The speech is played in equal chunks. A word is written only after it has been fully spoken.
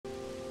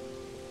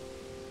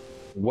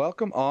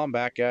Welcome on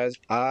back, guys.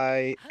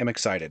 I am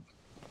excited.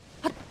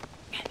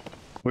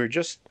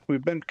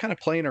 We've been kind of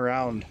playing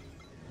around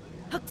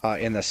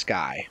in the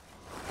sky.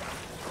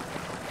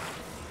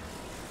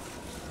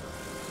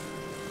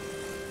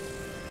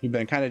 We've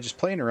been kind of just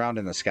playing around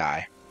in the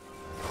sky.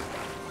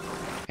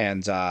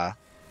 And found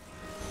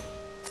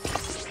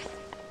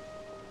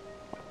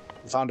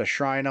a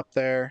shrine up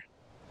there.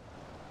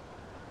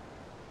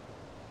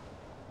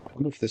 I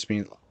wonder if this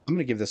means... I'm going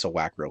to give this a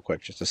whack real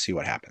quick just to see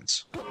what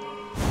happens.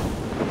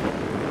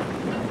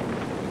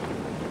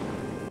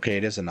 Okay,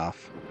 it is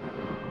enough.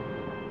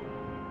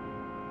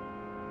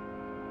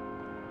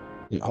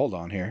 Yeah, hold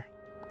on here.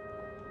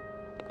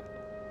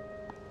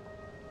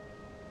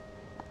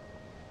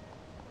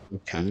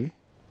 Okay.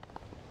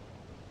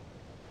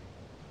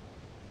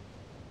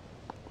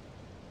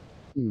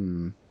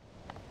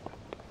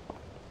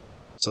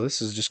 So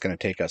this is just going to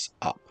take us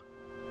up.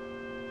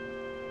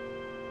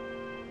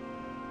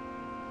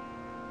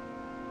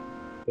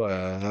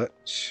 But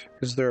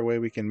is there a way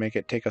we can make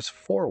it take us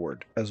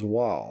forward as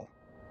well?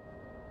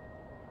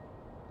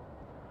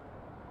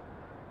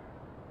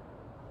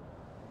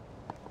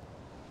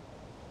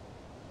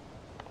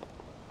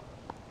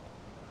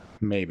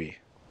 Maybe.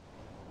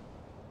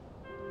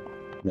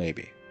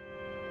 Maybe.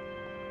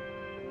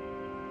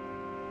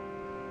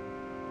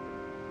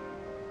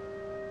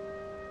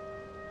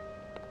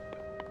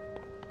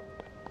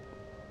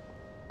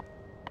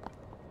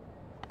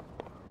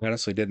 I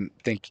honestly didn't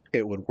think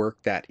it would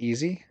work that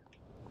easy.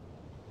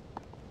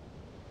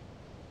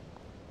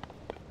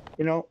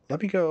 You know,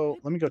 let me go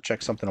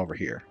check something over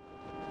here.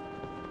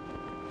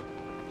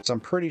 So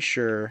I'm pretty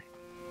sure,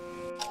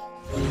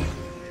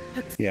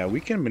 yeah, we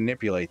can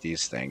manipulate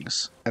these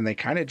things and they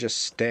kind of just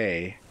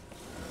stay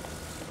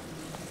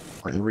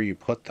wherever you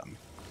put them.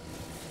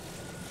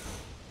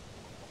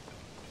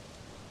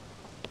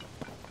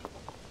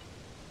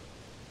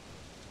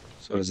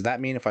 So does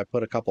that mean if I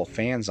put a couple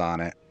fans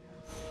on it,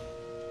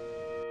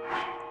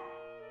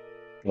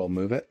 it'll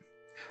move it?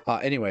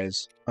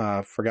 Anyways,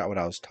 forgot what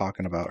I was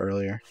talking about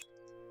earlier.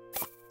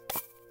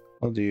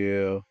 We'll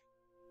do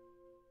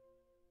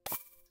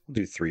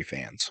 3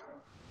 fans.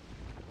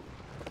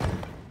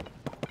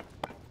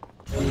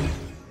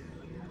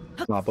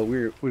 But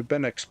we've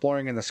been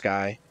exploring in the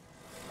sky.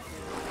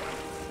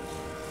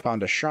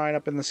 Found a shrine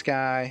up in the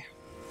sky.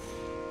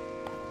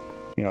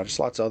 You know, just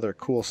lots of other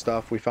cool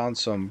stuff. We found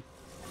some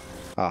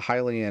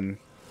Hylian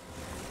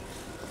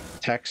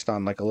text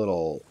on like a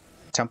little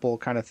temple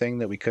kind of thing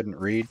that we couldn't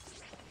read.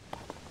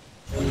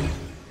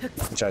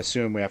 Which I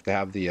assume we have to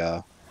have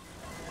the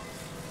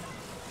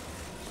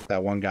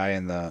that one guy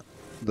in the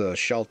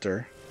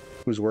shelter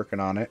who's working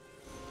on it.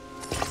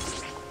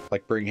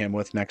 Like bring him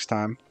with next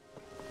time.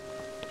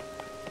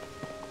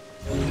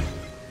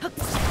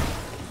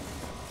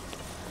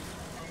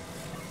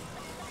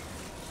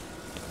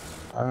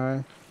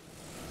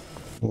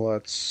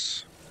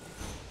 Let's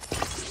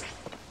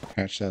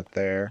catch that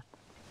there.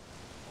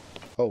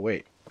 Oh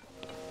wait.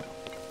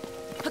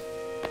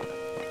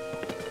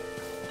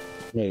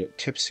 Made it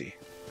tipsy.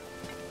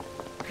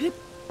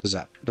 Does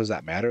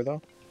that matter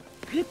though?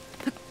 Do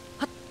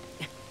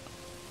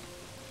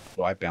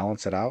I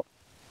balance it out?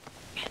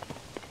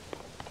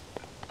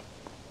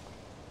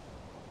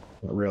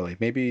 Not really.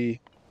 Maybe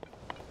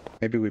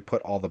we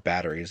put all the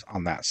batteries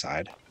on that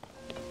side.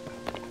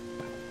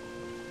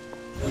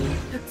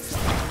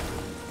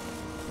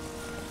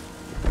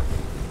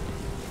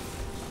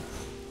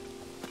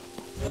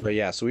 But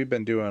yeah, so we've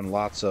been doing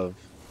lots of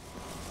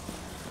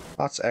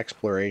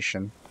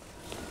exploration.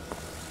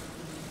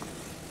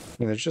 I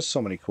mean, there's just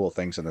so many cool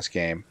things in this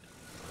game.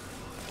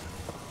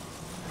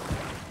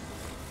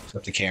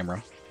 Except the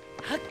camera.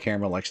 The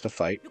camera likes to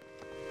fight. Do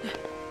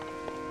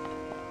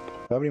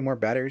I have any more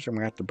batteries, or I'm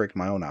gonna have to break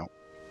my own out?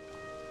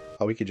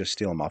 Oh, we could just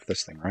steal them off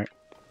this thing, right?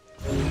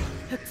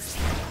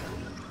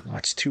 Oh,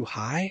 it's too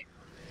high?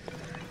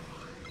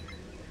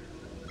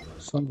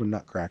 Son of a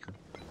nutcracker.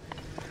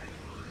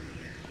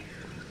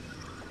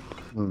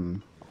 I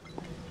wonder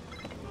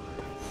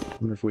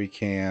if we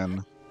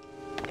can...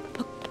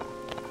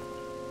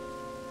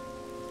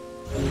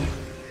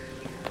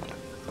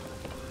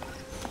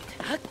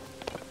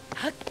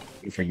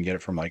 If we can get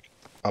it from, like,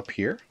 up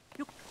here?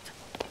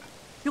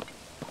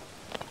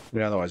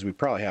 But otherwise, we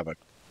probably have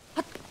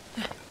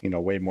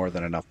way more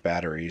than enough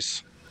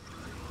batteries.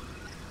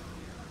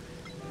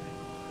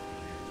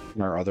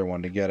 Our other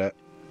one to get it.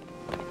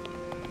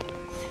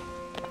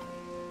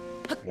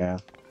 Yeah.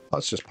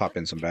 Let's just pop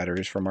in some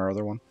batteries from our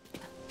other one.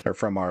 Or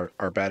from our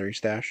battery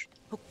stash.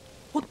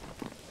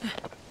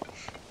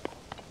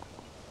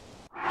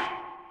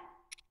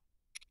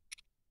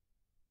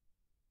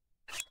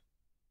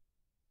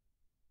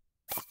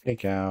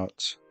 Take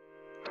out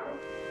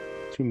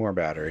 2 more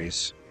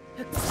batteries.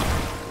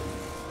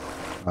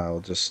 I'll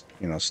just,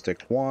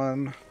 stick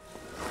one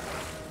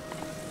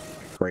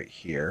right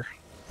here.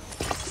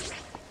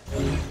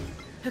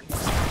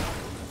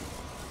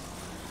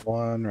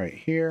 One right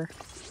here.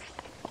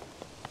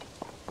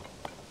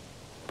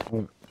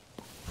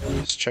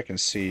 Let's check and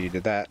see,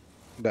 did that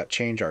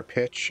change our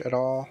pitch at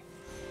all?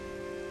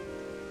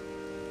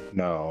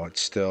 No,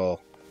 it's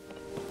still...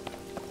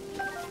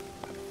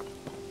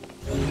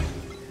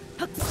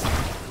 I'm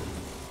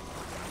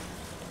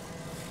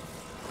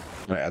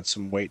gonna add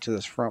some weight to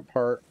this front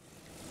part.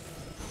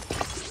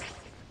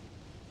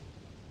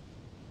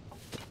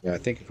 Yeah, I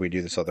think if we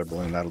do this other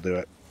balloon, that'll do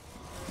it.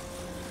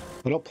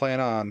 I don't plan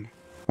on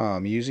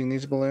using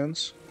these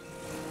balloons.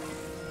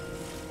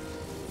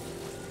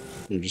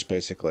 They're just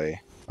basically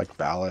like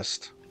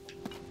ballast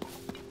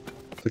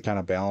to kind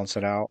of balance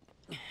it out.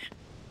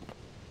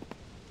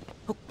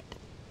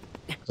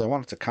 So I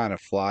want it to kind of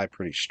fly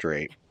pretty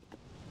straight.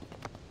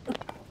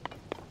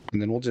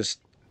 And then we'll just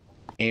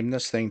aim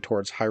this thing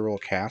towards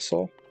Hyrule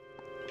Castle,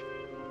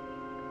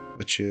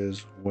 which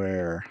is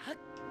where...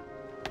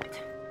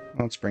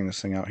 Let's bring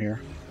this thing out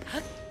here.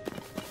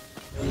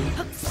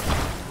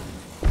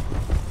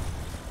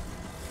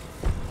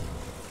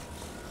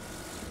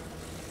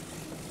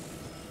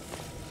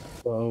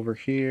 Over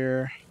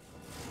here.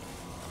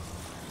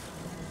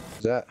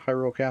 Is that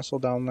Hyrule Castle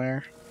down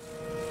there?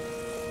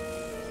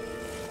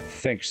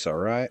 I think so,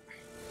 right?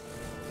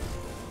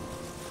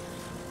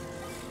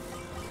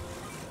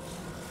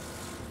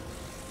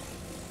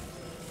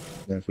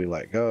 Then if we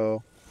let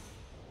go,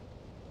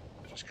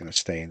 it's just gonna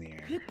stay in the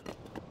air.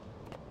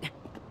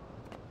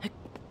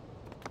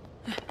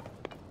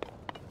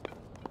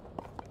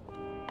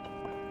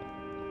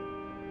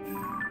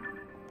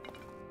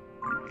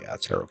 Yeah,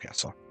 it's Hyrule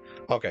Castle.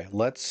 Okay,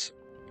 let's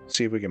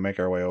see if we can make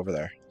our way over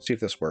there. See if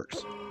this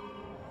works.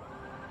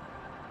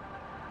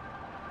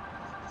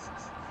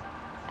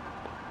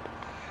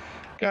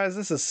 Guys,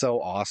 this is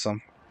so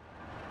awesome.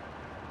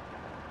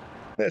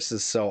 This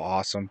is so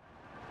awesome.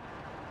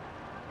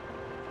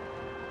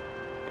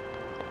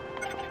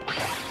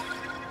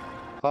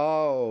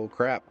 Oh,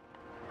 crap.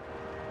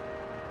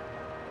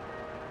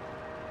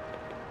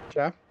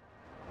 Okay.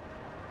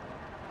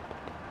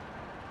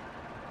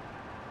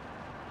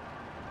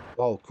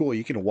 Oh, cool.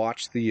 You can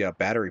watch the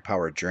battery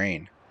power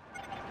drain.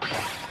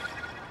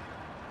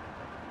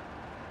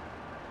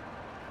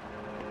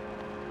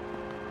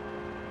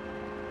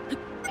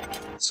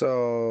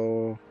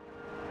 So,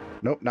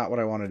 nope, not what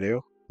I want to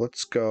do.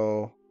 Let's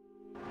go.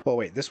 Oh,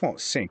 wait, this won't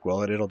sync,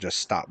 will it? It'll just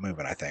stop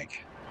moving, I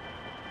think.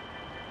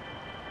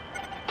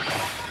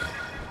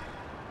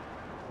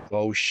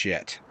 Oh,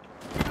 shit.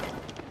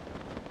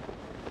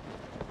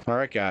 All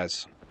right,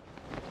 guys.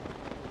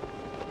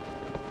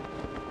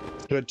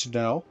 Good to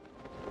know.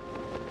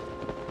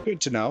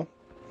 Good to know.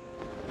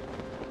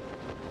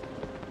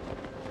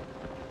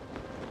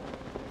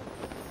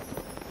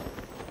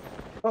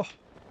 Oh,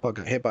 I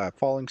got hit by a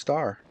falling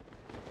star.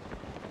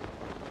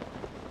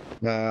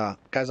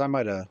 Guys, I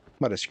might have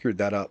screwed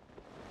that up.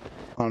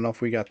 I don't know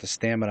if we got the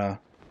stamina.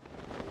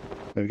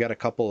 We've got a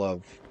couple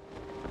of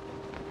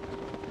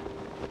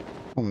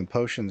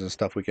potions and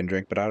stuff we can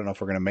drink, but I don't know if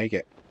we're gonna make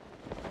it.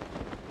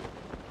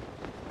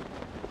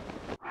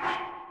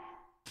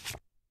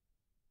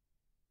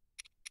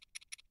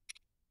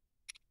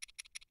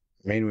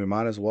 I mean, we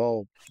might as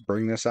well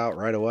bring this out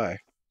right away.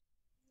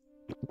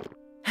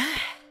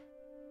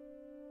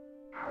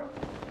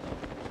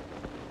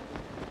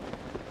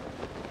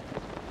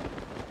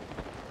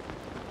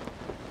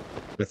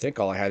 I think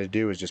all I had to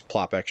do was just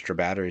plop extra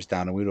batteries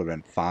down and we would have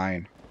been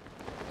fine.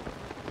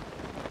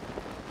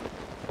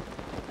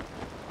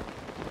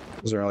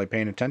 Wasn't really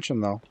paying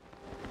attention though.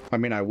 I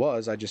mean, I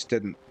was, I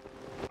didn't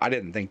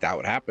think that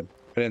would happen.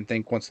 I didn't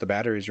think once the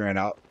batteries ran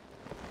out,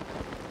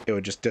 it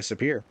would just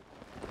disappear.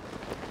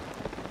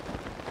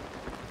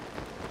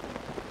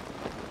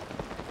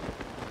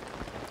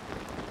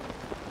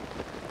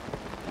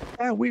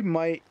 Yeah, we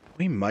might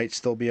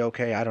still be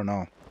okay. I don't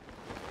know.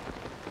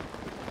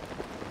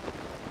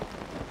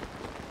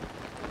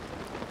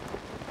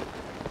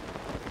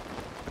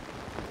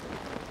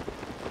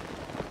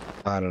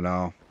 I don't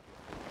know.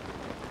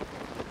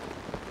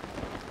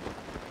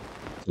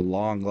 It's a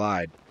long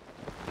glide.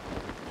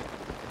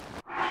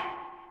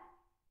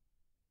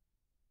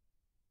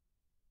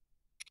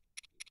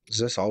 Is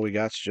this all we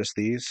got? Just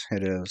these?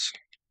 It is.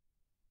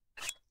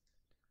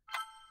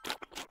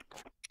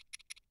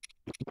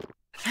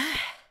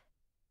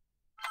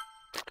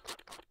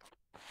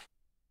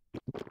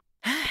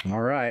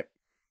 All right.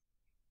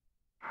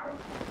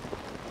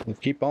 Let's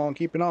keep on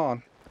keeping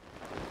on.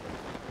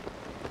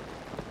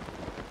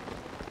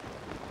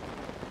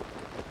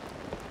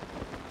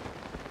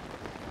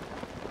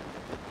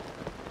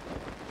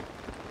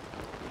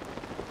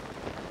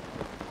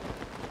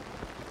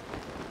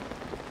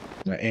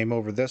 I'm gonna aim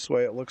over this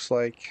way, it looks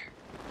like.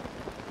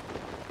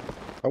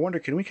 I wonder,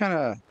 can we kind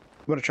of...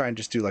 I'm gonna try and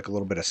just do like a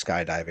little bit of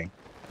skydiving.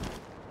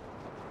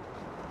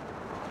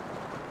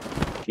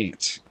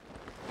 Can't.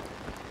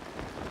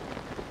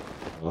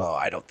 Oh,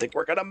 I don't think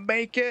we're gonna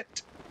make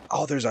it.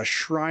 Oh, there's a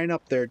shrine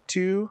up there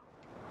too.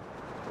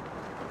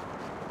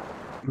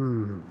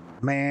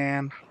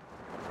 Man.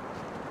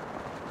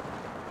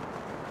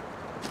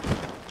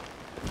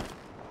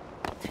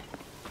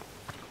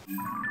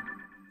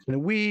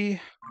 Can we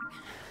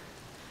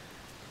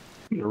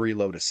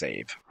reload a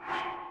save?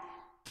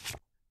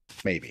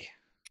 Maybe.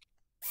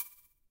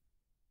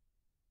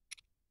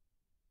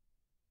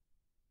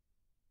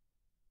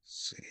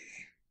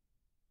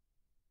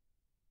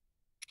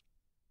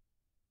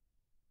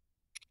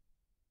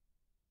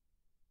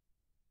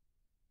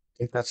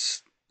 think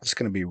that's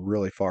going to be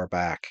really far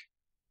back.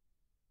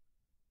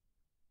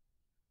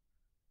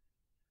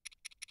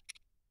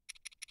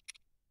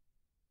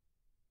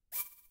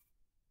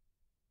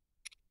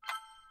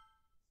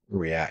 Where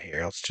are we at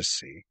here? Let's just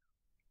see.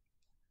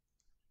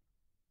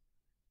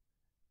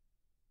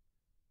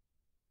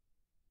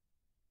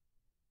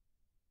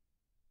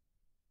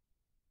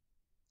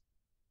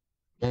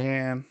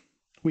 And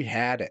we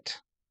had it.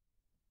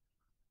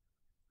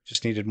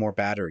 Just needed more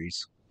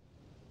batteries.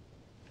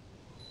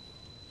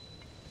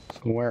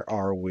 So where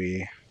are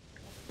we?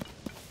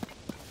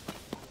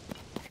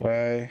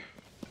 Okay.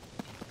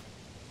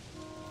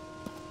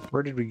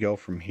 Where did we go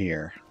from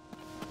here?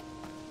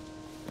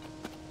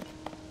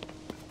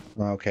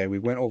 Okay, we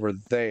went over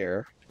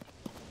there.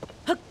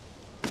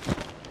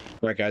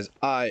 Alright guys,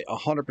 I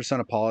 100%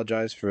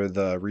 apologize for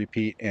the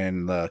repeat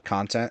in the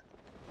content.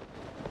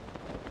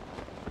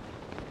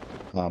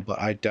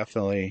 But I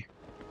definitely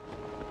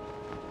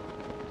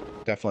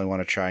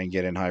want to try and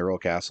get in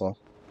Hyrule Castle.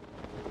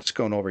 Just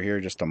going over here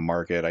just to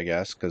mark it, I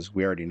guess, because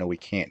we already know we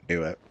can't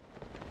do it.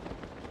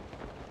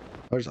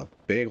 There's a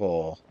big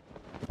ol'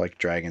 like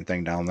dragon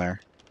thing down there.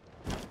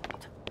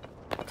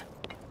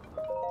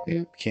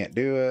 Yep, can't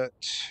do it.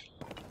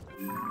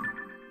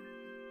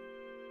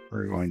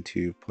 We're going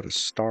to put a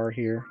star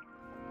here.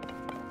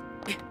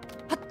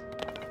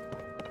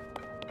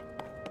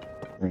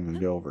 We're going to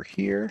go over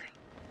here.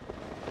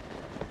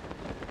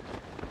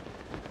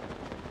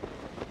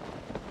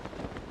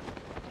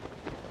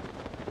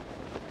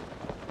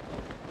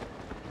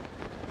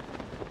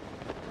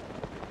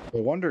 I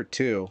wonder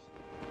too.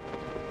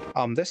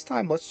 This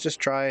time let's just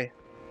try.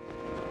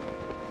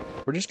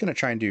 We're just gonna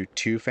try and do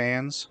 2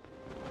 fans,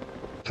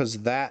 because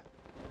that,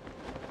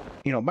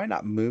 might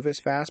not move as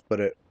fast,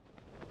 but it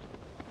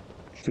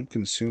should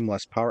consume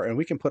less power, and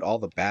we can put all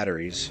the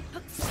batteries.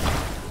 All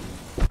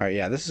right,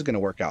 yeah, this is gonna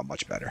work out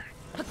much better,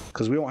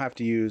 because we won't have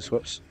to use.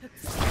 Whoops.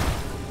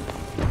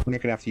 We're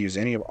not gonna have to use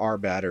any of our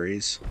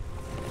batteries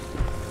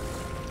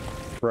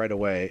right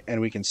away, and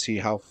we can see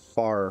how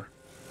far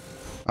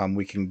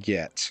we can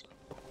get.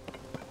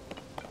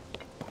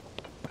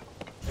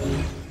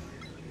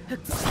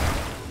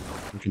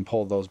 We can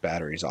pull those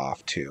batteries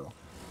off too.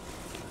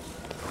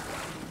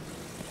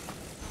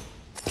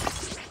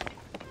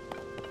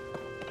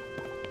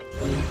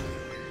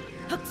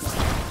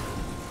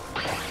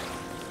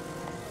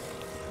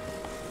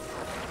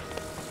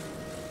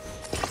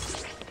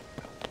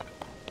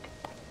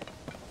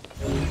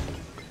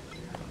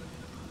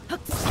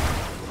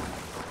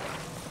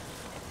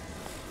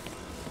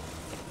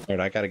 All right,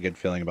 I got a good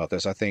feeling about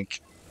this. I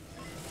think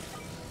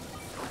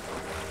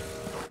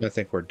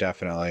we're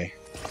definitely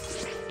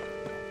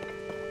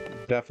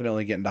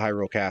getting to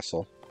Hyrule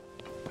Castle.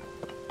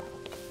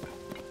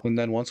 And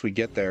then once we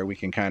get there, we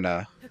can kind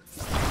of...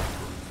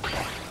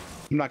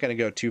 I'm not going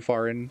to go too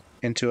far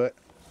into it,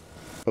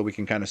 but we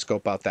can kind of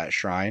scope out that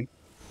shrine.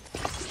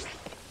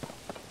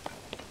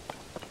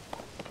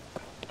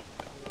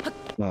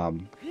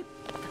 Any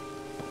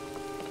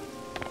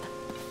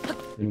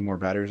more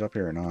batteries up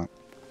here or not?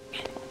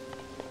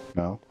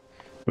 No.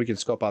 We can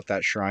scope out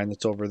that shrine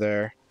that's over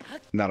there,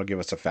 and that'll give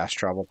us a fast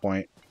travel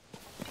point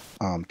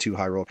to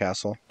Hyrule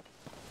Castle.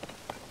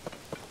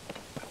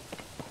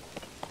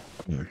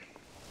 And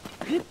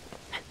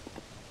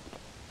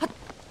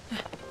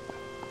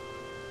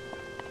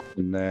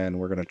then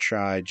we're gonna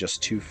try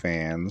just 2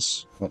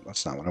 fans. Well,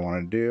 that's not what I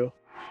wanted to do.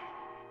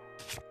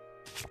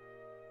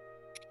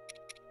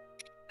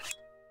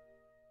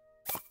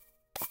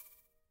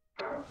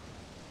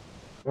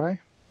 Why?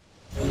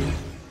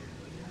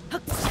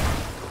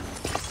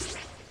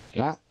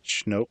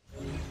 Gotch. Nope.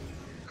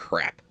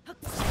 Crap.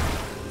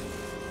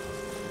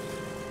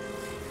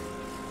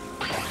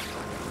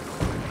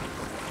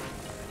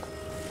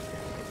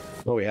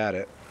 Well, we had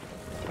it.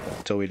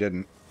 Until we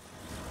didn't.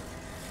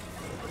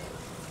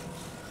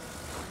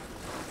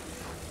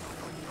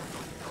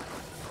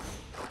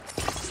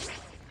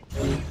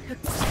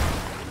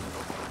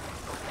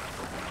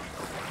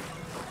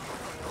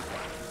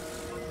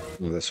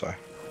 Move this way.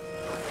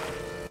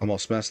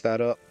 Almost messed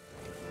that up.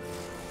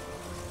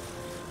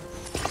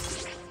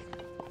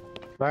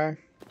 Okay.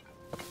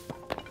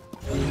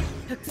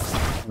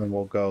 And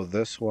we'll go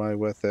this way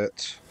with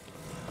it.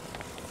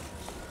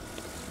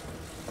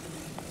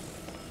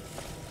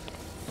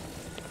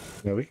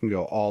 Yeah, we can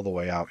go all the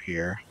way out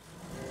here.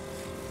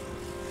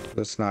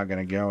 That's not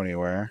going to go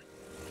anywhere.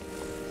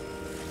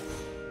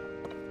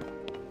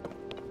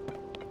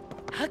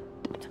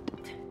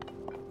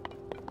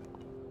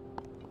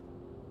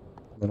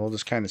 Then we'll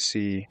just kind of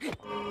see.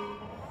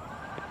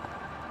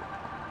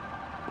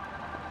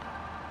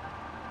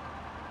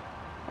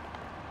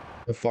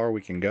 How far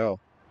we can go.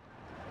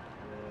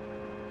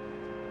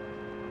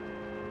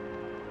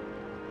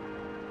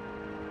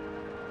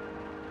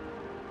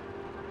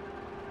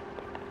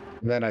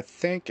 And then I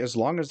think as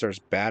long as there's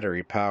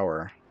battery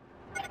power.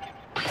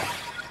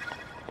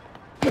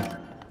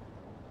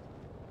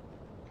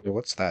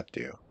 What's that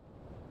do?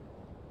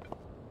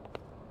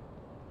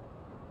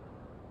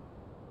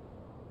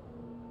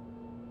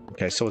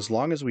 Okay, so as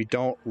long as we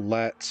don't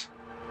let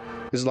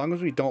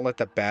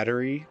the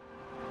battery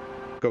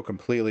go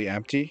completely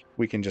empty,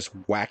 we can just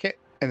whack it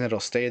and it'll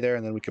stay there,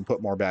 and then we can put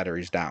more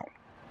batteries down.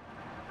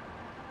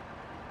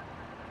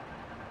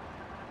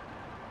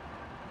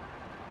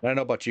 I don't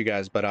know about you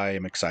guys, but I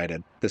am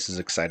excited. This is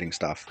exciting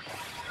stuff.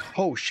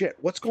 Oh shit,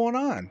 what's going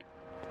on?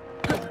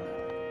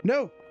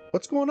 No,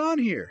 what's going on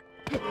here?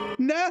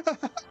 No!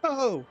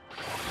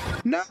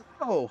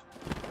 No!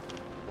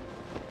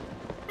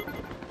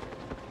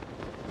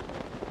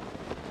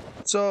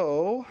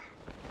 So...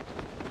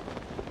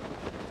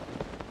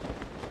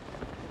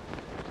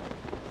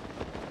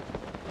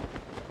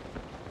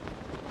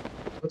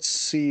 let's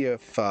see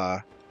if,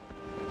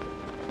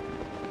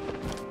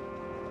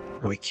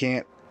 we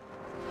can't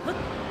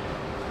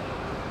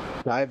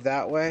dive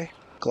that way?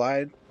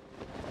 Glide?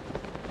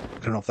 I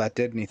don't know if that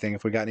did anything,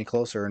 if we got any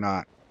closer or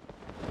not.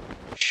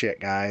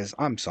 Shit, guys.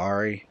 I'm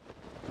sorry.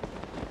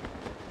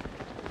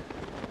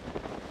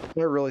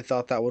 I really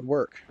thought that would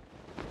work.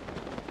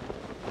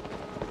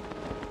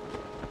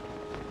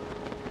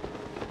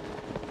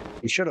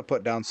 We should have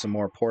put down some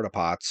more porta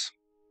pots.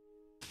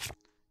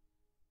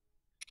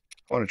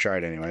 I want to try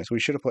it anyways. We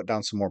should have put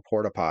down some more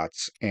porta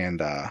pots,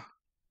 and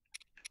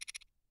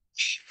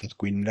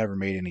we never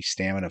made any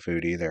stamina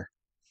food either.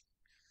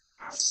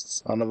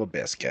 Son of a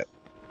biscuit.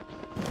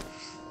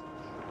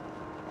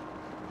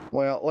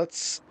 Well,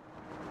 let's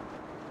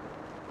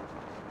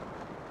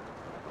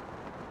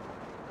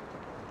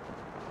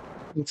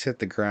hit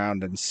the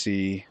ground and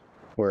see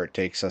where it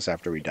takes us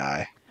after we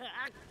die.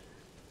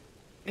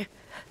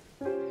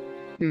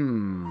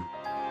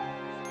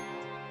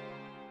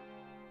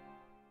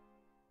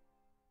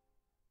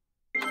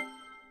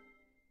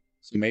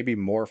 So maybe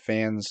more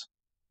fans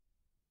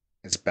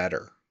is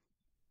better.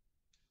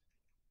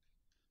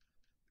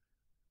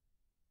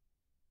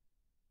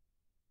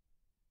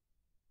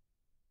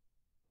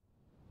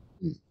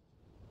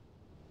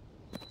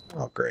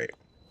 Oh, great.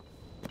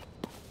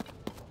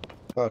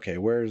 Okay,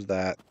 where's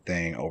that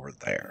thing over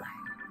there?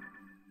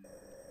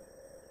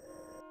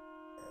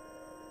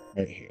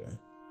 Right here.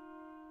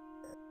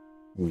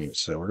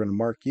 So we're going to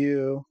mark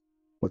you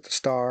with the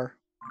star.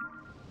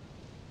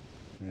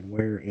 And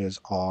where is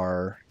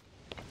our...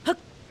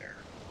 there.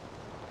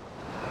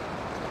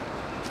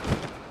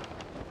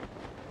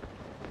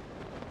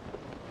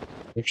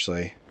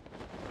 Actually,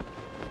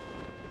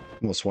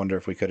 almost wonder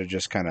if we could have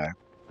just kind of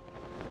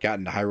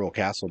gotten to Hyrule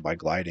Castle by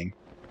gliding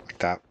like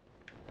that.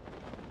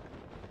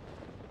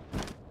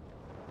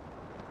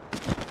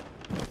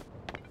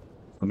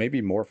 Or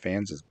maybe more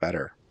fans is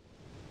better.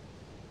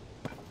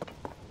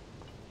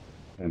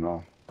 I don't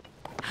know.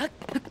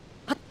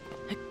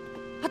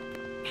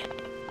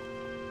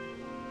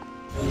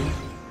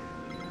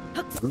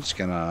 I'm just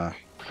gonna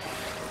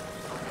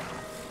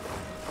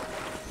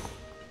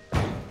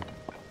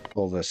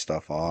pull this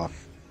stuff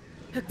off.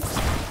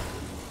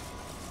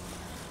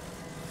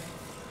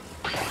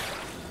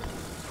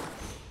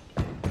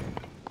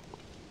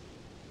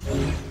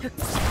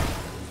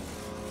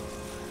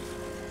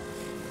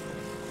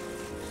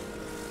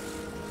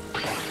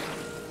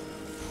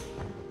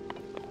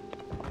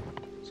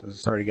 So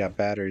it's already got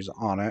batteries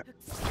on it.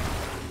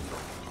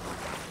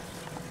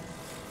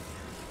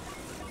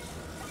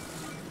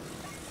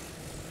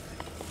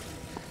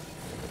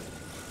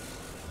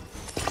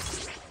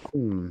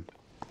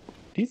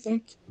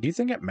 Do you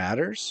think it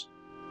matters?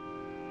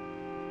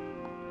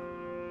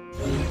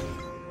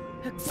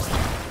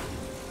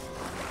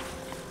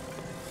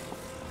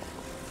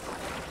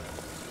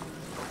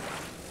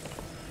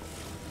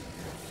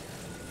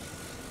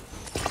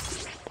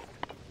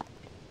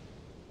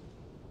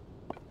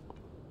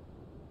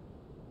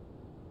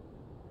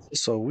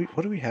 So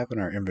what do we have in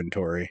our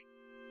inventory?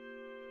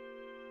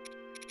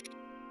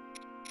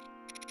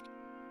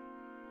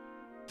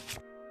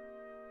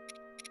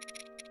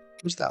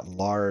 Who's that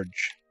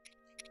large?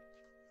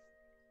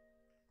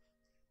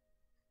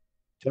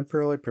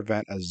 Temporarily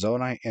prevent a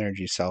zonite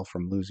energy cell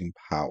from losing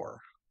power.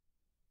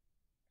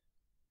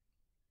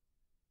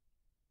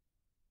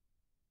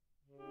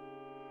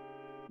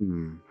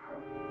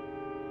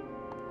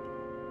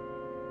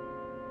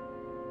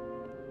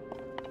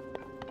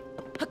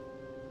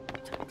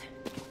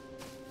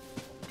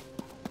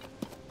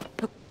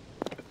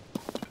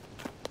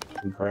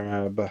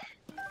 Grab.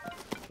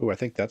 Ooh, I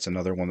think that's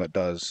another one that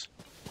does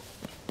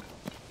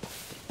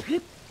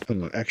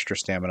extra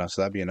stamina,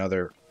 so that'd be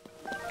another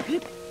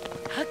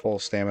full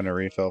stamina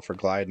refill for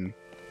gliding.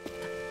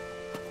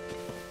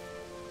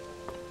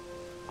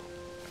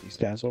 These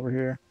guys over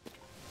here.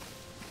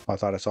 Oh, I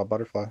thought I saw a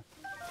butterfly.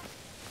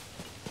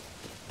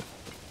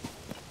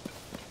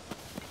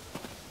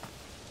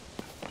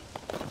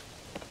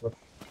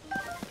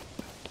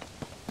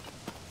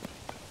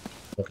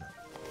 Okay.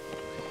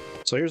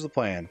 So here's the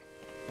plan.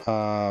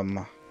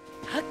 I'm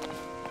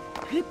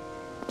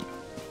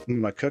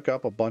gonna cook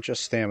up a bunch of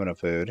stamina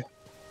food.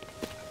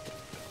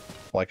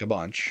 Like a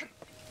bunch.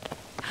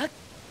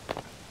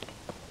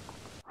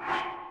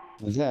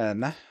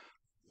 Then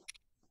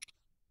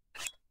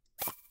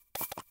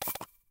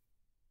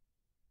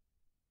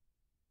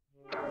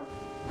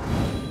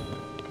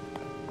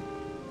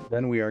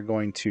Then we are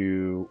going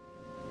to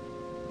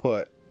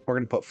put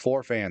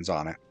 4 fans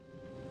on it.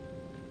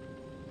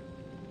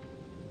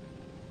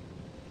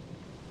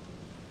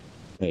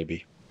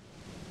 Maybe.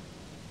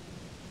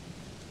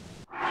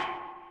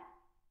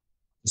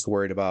 Just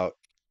worried about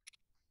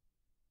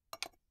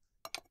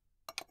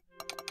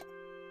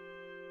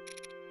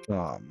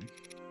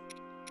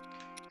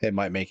it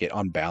might make it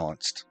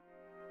unbalanced.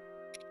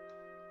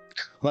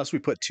 Unless we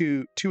put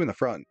two in the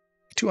front,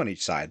 2 on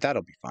each side.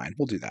 That'll be fine.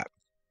 We'll do that.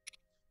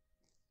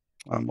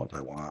 What do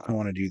I want? I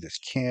want to do this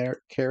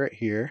carrot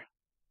here.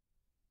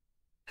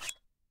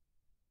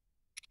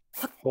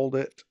 Hold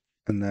it,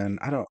 and then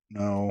I don't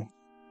know.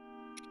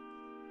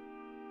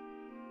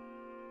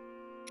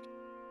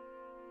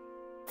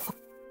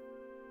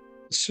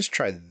 Let's just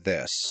try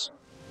this.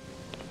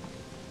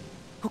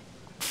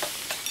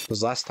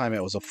 Because last time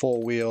it was a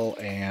full wheel,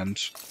 and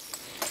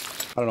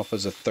I don't know if it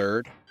was a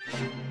third.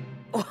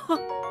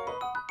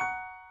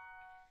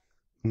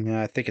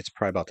 Yeah, I think it's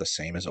probably about the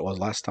same as it was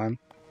last time,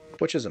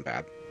 which isn't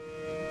bad.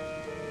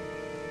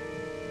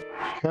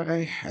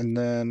 Okay, and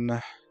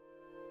then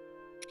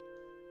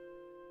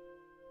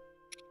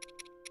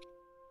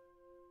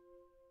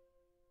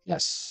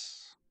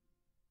yes.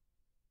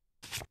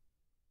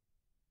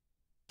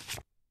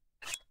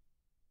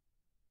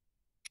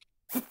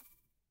 We're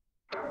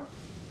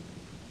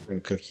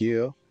gonna cook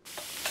you.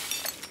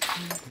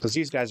 Because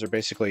these guys are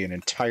basically an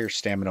entire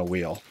stamina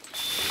wheel.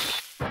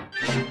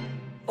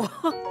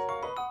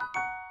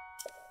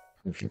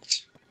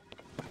 Perfect.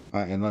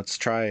 And let's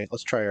try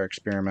our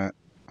experiment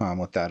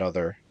with that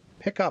other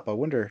pickup. I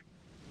wonder,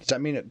 does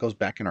that mean it goes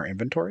back in our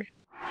inventory?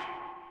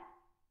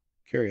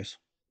 Curious.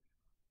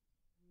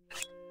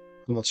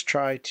 And let's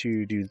try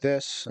to do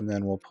this, and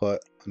then we'll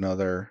put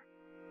another.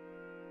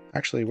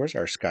 Actually, where's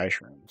our sky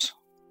shrooms?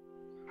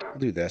 I'll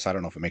do this. I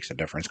don't know if it makes a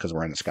difference because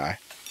we're in the sky.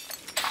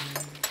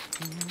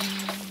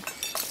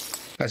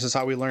 This is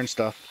how we learn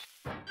stuff.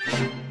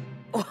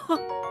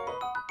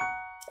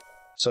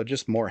 So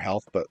just more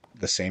health, but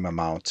the same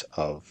amount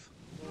of...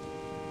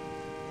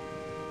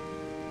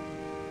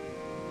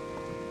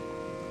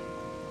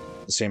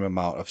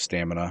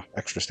 stamina,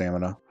 extra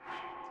stamina.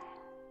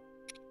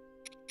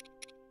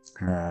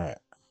 Alright.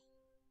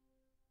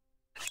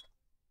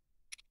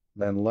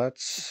 Then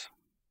let's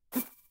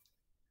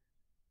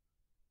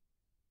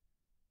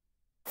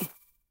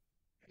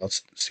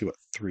see what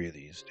 3 of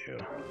these do.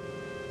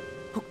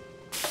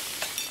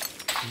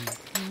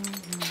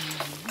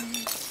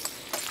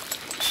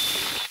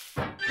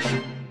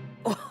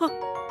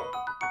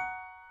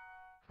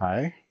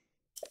 Hi.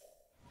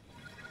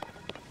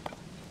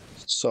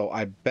 So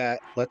I bet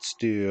let's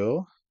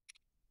do.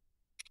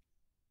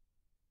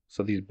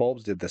 So these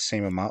bulbs did the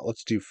same amount.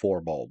 Let's do 4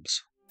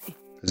 bulbs.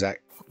 Is that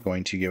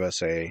going to give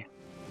us a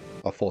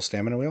full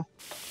stamina wheel?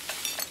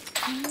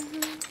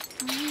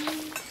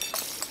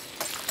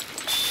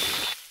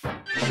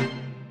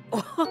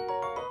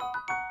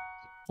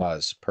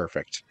 Was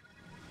perfect.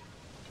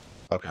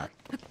 Okay.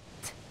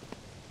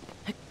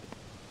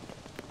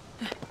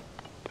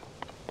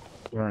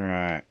 All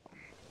right.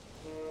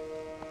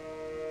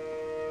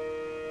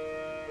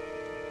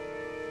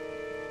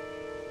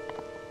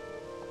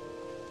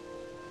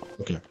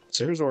 Okay.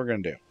 So here's what we're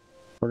gonna do.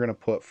 We're gonna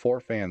put 4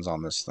 fans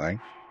on this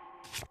thing.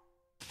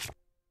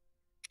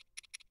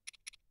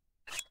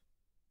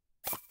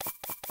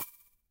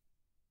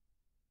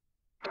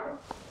 A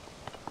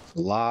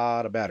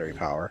lot of battery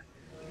power.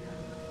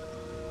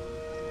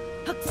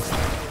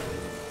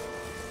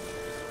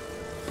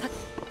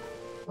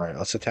 All right,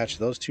 let's attach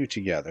those 2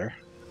 together.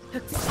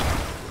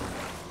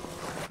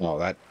 Oh,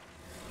 that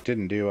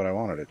didn't do what I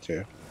wanted it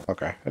to.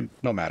 Okay,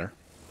 no matter.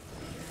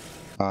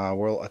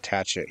 We'll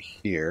attach it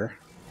here.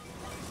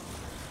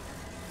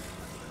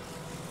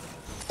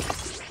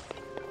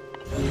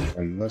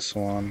 And this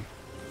one.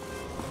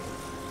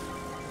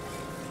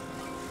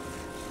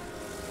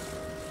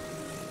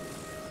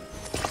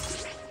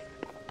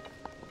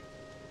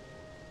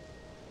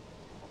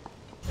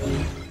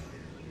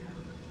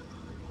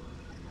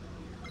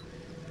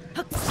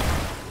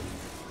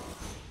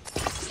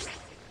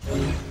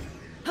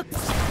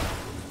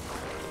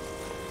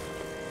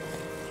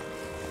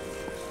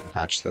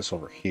 Attach this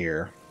over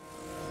here.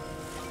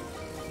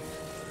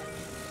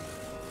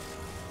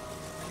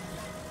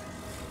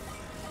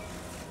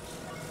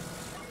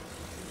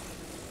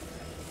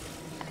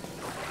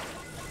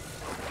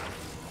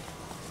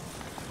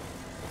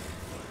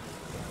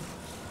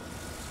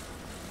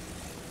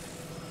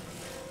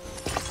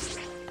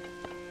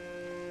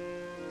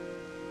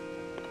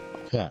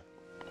 Yeah.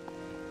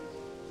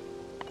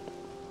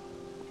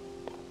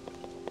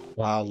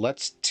 Wow,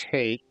 let's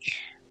take...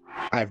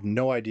 I have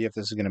no idea if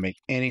this is going to make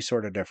any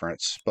sort of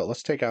difference, but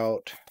let's take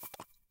out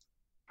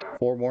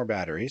 4 more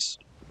batteries.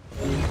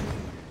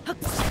 And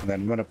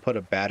then I'm going to put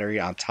a battery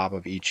on top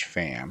of each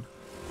fan.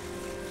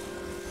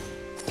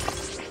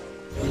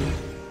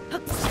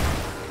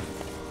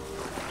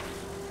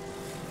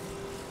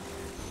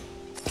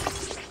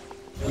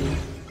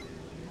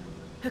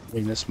 I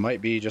mean, this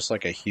might be just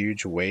like a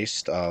huge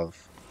waste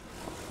of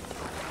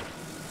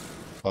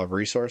of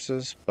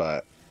resources,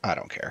 but I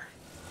don't care.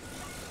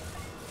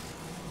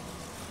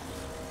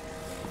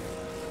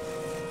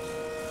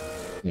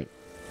 Is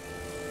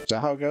that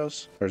how it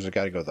goes? Or does it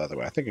got to go the other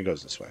way? I think it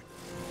goes this way.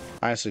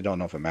 I honestly don't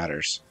know if it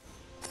matters.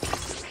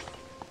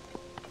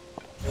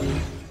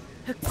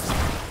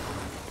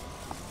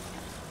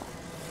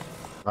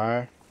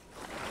 Alright.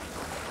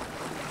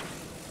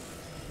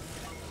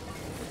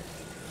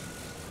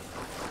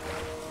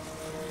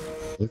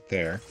 Look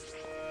there.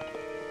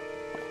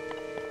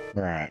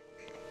 Alright.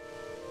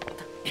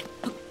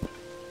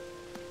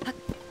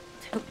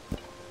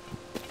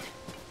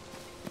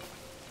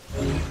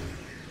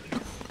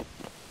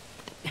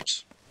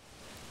 Oops.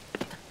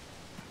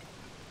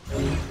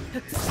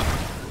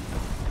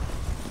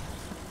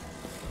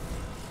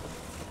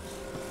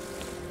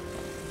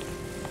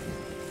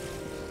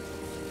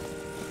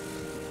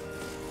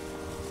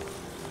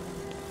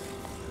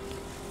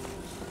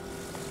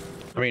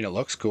 I mean, it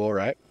looks cool,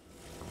 right?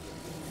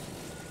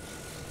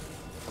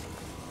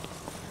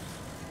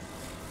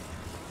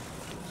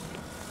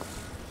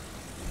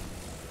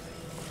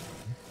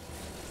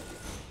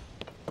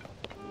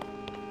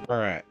 All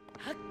right.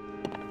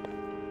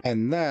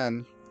 And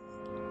then,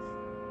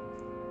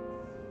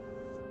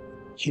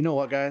 you know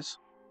what, guys?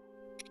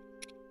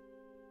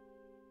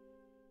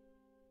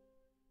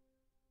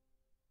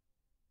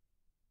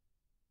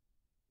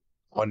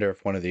 I wonder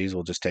if one of these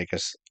will just take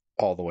us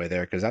all the way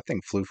there, because that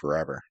thing flew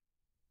forever.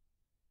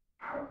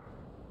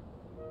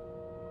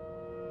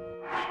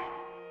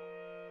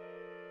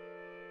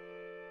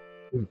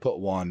 Put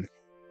one.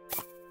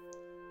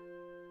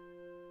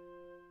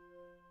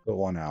 Put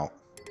one out.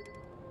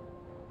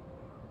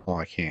 Oh,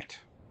 I can't.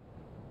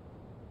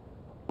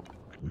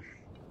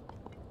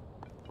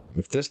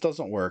 If this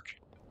doesn't work,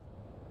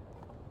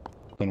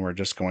 then we're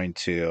just going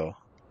to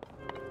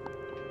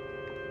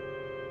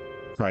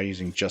try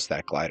using just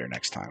that glider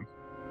next time.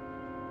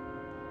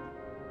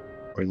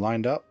 Are we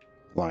lined up?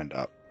 Lined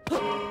up.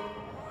 All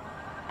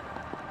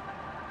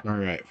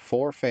right,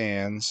 4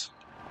 fans.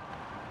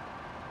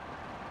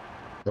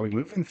 Are we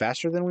moving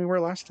faster than we were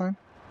last time?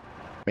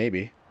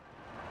 Maybe.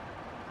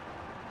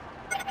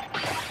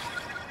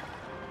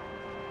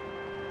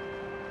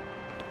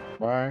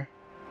 Why?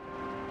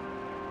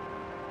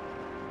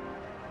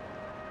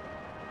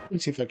 Let me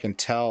see if I can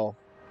tell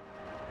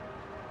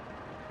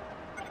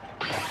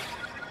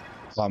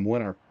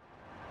when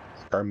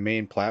our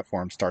main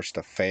platform starts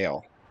to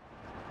fail.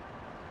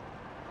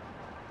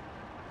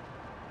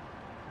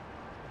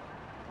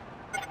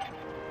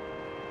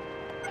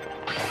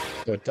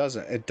 So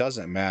it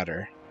doesn't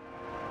matter.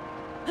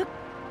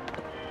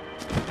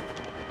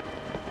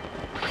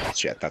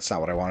 Shit, that's not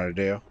what I wanted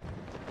to do.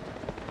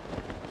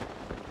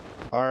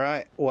 All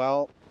right,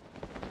 well,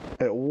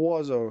 it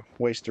was a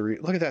waste of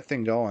look at that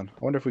thing going.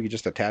 I wonder if we could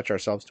just attach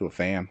ourselves to a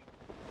fan.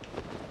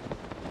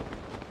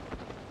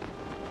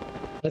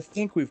 I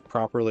think we've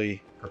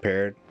properly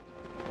prepared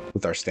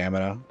with our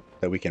stamina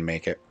that we can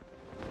make it.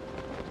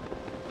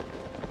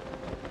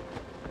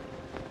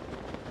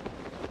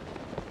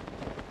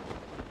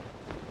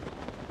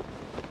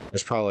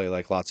 There's probably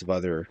like lots of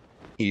other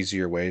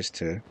easier ways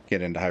to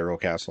get into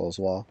Hyrule Castle as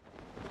well.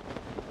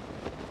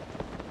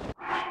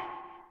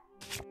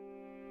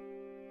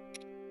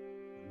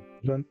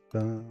 Dun,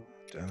 dun,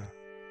 dun.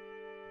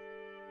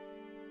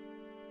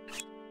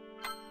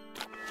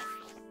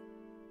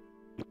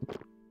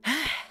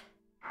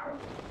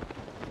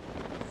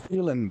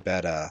 Feeling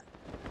better.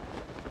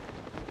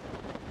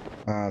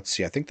 Let's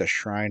see, I think the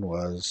shrine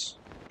was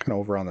kind of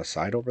over on the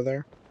side over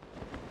there.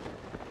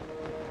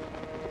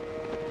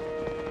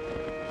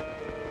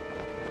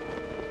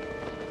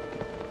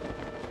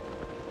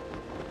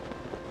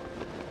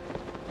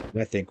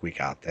 I think we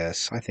got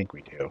this. I think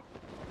we do.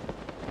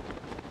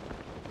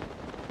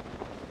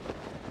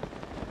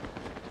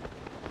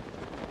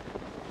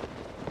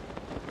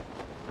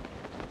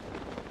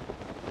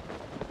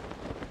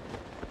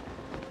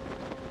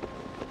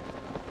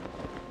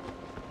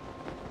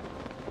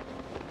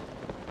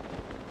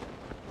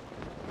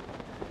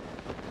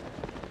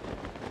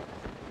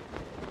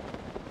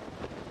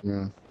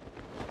 Yeah.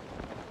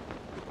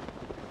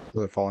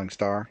 The falling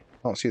star. I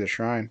don't see the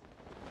shrine.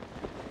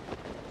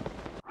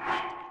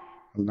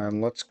 And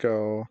then let's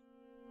go.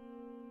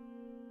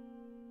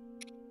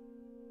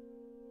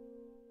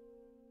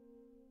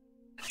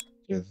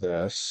 Do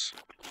this.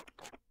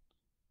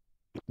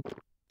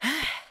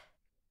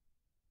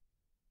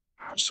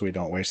 So we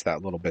don't waste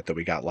that little bit that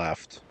we got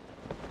left.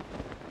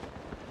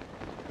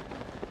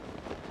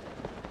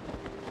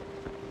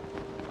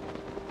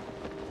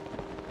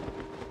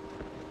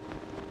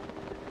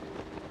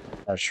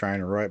 Our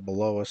shrine right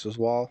below us as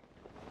well.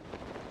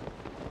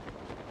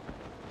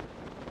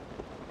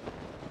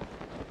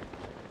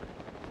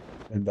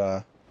 And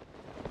we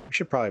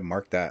should probably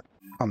mark that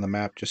on the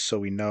map just so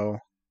we know.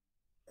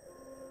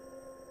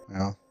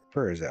 Well,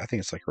 where is it? I think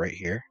it's like right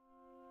here.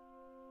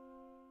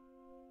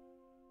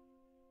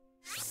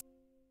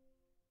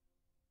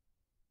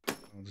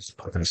 I'll just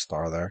put a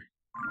star there.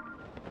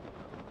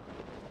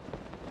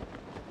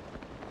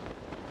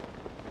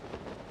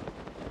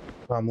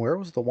 Where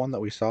was the one that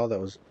we saw that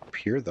was up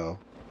here, though?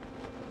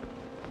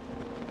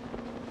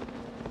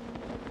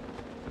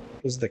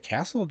 Is the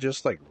castle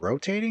just, like,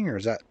 rotating, or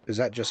is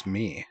that just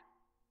me?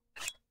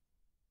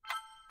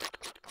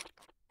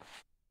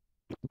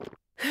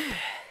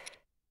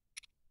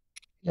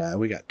 Yeah,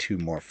 we got 2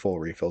 more full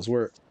refills.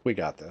 We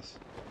got this.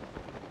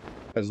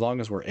 As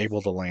long as we're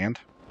able to land.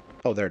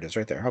 Oh, there it is,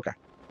 right there. Okay.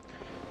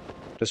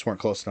 Just weren't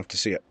close enough to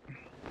see it.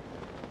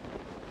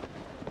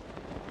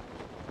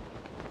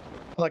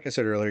 Like I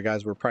said earlier,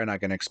 guys, we're probably not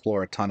going to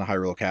explore a ton of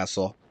Hyrule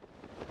Castle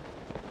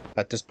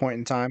at this point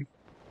in time.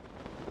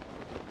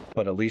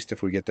 But at least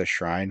if we get this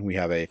shrine, we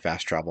have a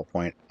fast travel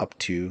point up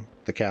to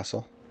the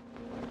castle.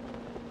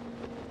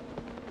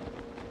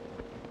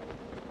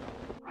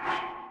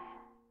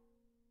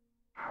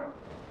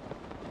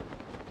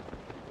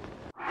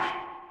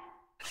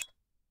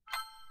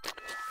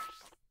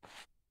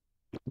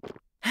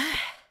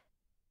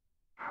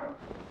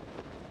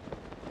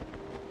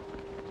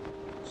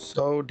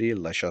 So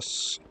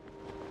delicious.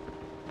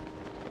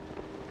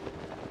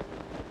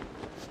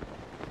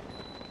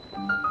 I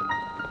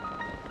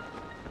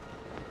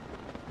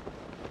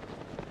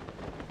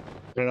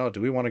don't know,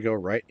 do we want to go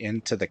right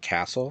into the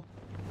castle?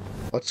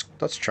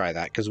 Let's try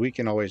that, because we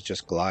can always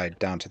just glide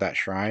down to that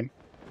shrine.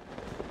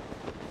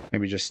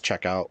 Maybe just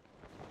check out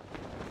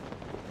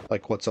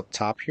like what's up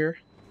top here.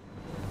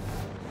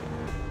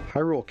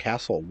 Hyrule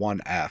Castle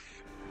 1F.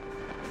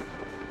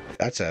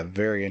 That's a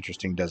very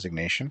interesting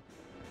designation.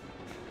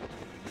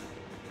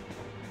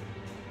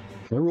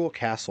 Hyrule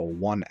Castle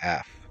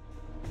 1F.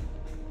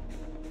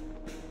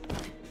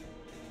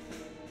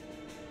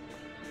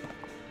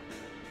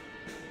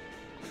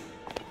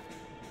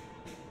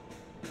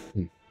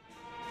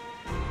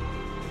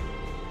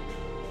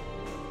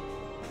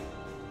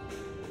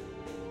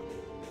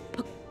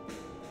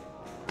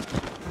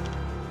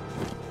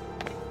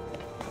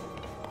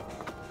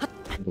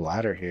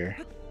 Ladder here.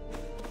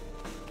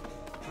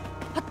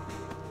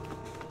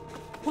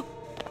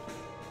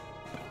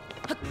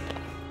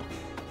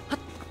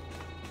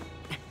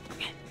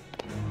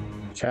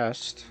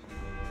 Chest.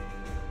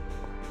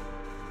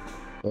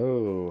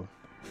 Oh.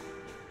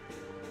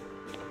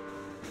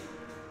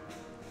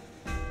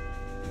 I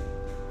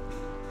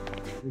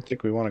don't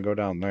think we want to go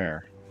down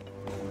there.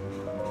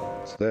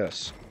 What's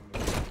this?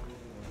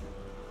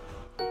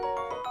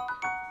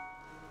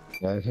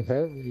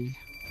 Hey.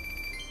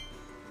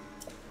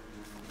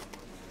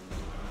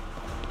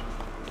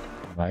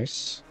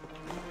 Nice.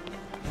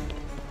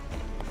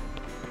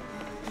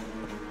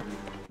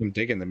 I'm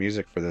digging the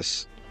music for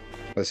this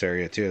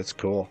area too. It's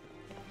cool.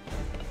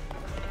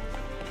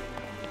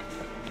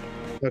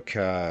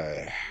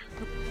 Okay.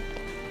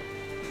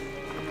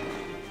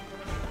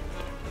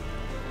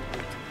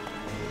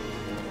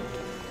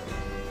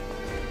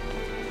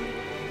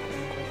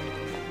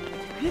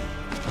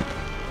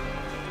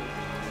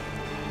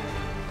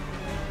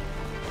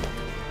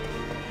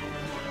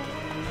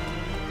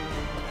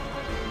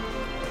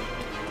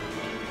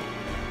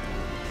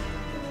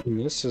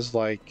 And this is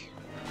like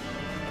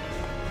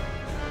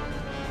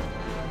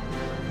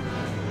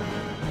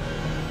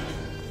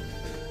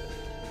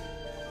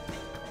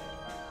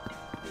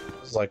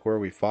where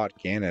we fought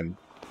Ganon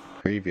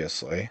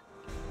previously.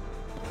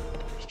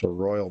 Just a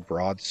royal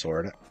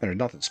broadsword. There's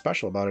nothing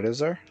special about it, is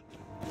there?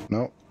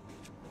 Nope.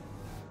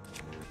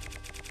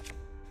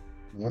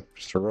 Nope,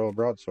 just a royal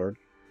broadsword.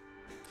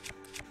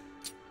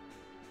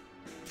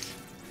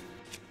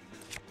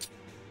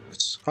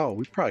 Oh,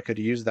 we probably could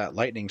have used that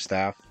lightning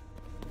staff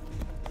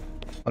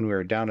when we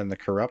were down in the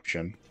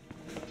corruption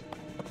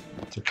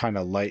to kind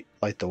of light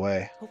the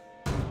way.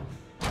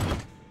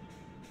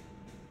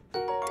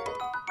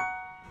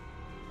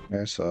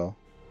 Yeah, so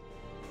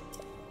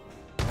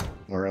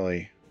don't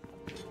really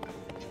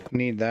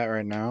need that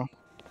right now.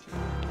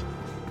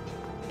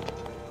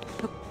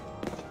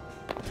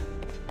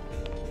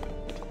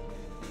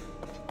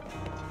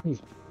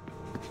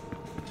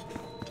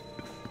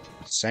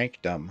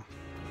 Sanctum.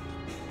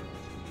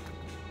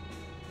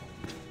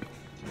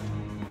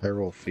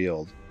 Hyrule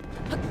Field.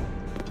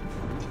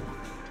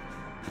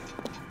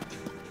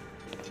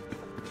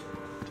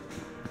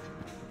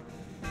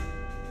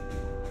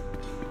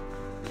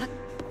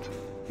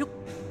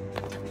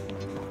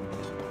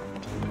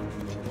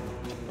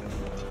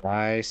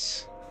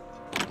 Nice.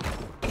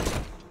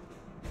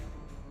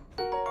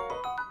 Now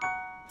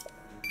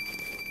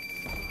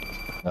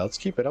let's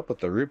keep it up with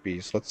the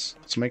rupees. Let's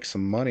make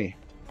some money.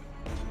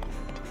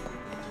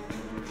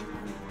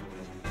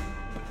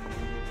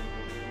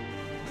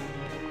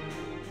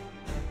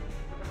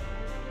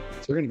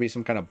 Is there going to be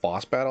some kind of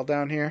boss battle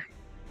down here?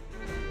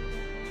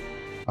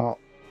 Oh.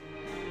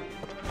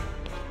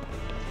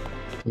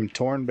 I'm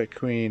torn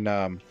between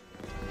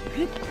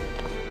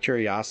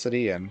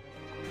curiosity and...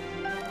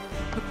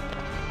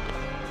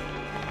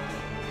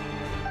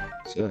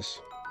 What's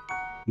this?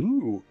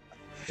 Ooh,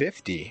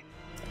 50.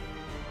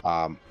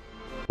 We're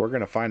going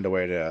to find a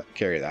way to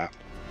carry that.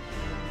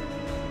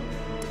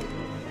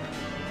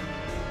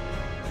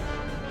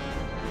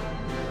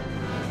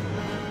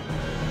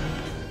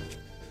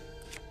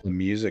 The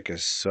music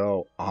is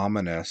so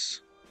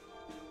ominous.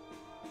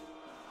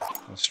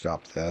 Let's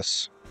drop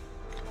this.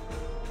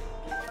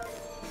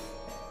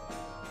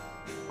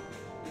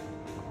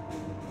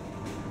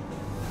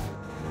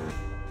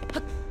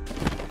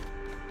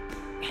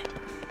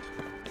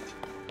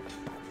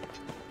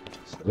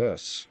 What's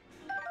this?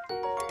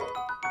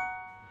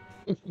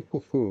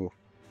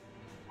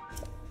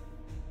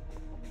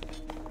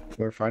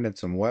 We're finding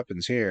some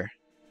weapons here.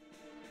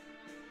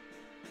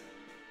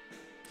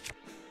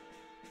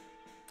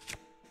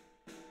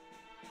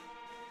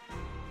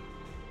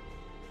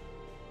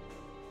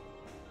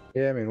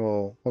 Yeah, I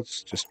mean,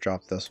 let's just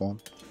drop this one.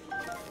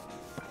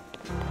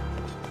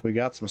 We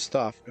got some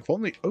stuff. If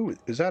only... Oh,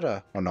 is that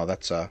a... Oh, no,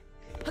 that's a...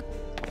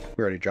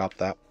 We already dropped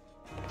that.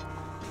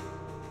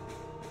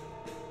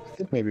 I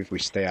think maybe if we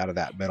stay out of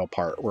that middle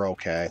part, we're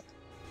okay.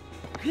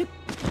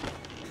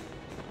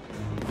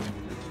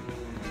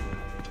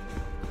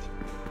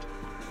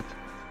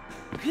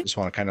 Just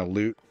want to kind of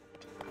loot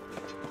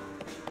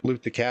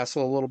the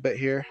castle a little bit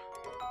here.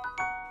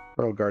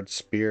 Royal Guard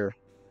Spear.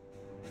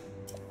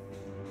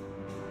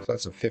 So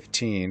that's a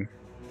 15.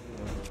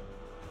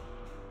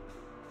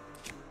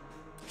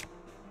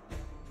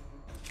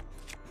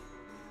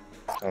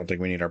 I don't think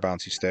we need our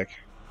bouncy stick.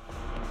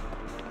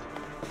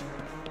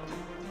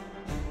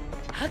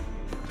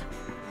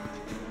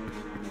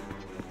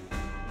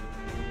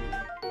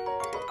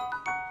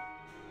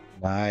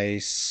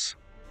 Nice.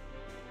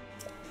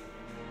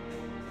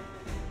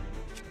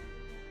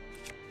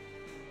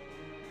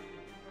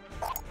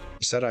 I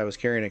said I was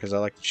carrying it because I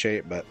like the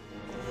shape, but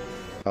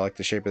I like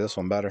the shape of this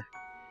one better.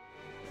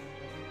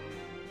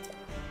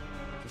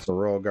 It's a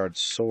Royal Guard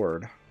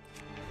sword.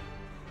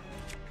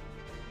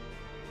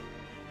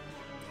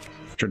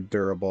 Extra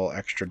durable,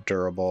 extra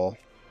durable.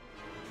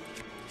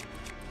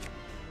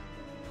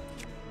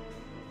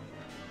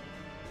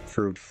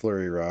 Fruit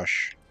Flurry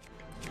Rush.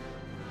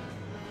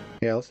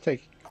 Yeah, let's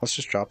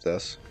just drop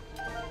this.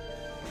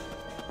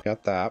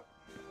 Got that.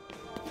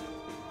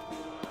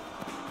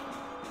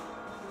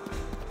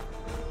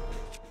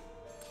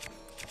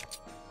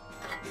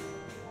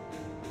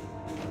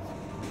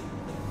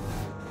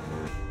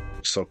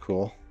 So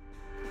cool.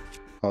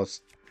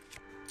 Let's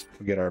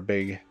get our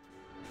big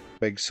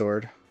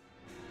sword.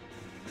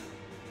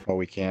 Oh,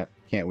 we can't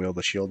wield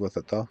the shield with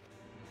it though.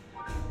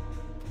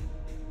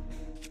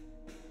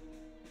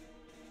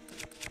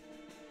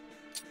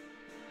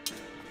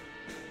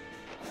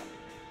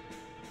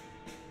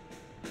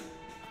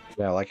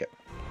 Yeah, I like it.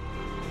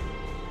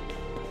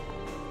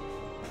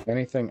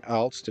 Anything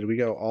else? Did we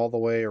go all the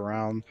way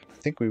around? I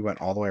think we went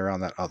all the way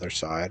around that other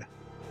side.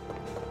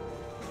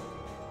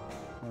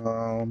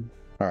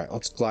 Alright,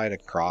 let's glide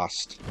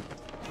across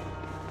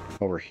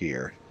over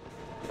here.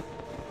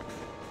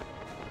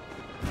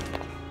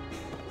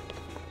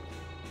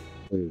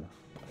 Ooh.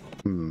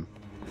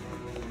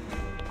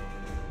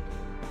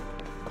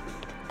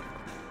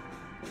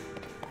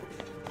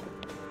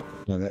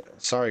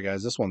 Sorry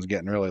guys, this one's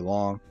getting really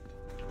long.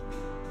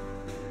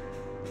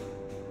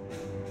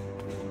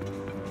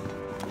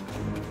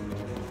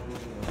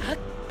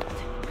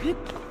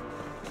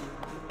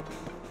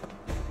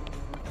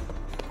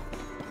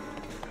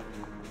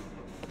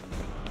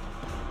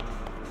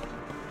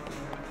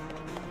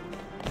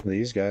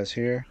 These guys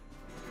here.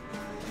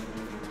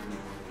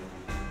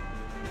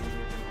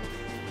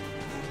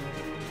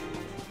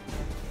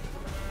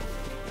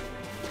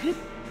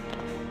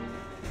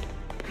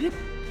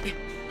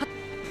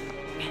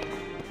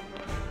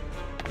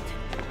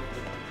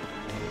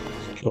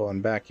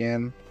 Going back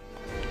in.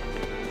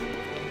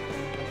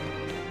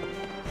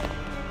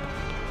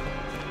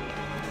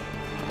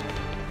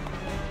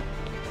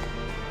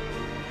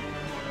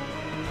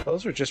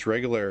 Those are just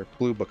regular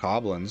blue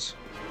bokoblins.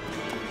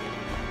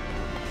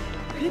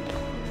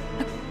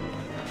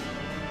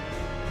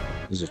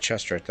 There's a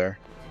chest right there.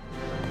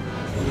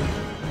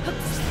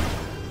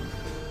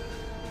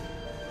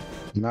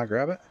 Not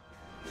grab it.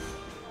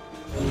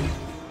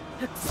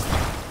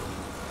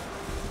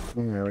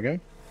 There we go.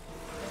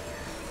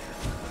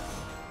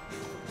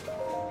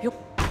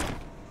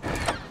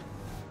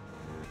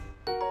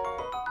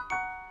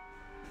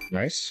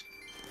 Nice.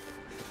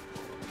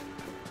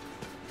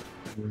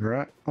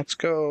 Alright, let's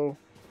go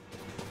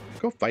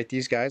fight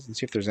these guys and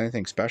see if there's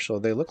anything special.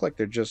 They look like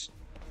they're just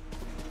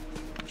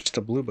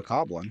a blue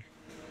bokoblin.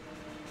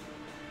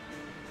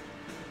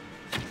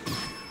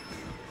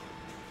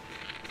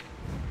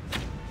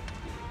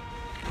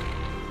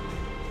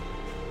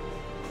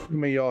 Give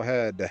me your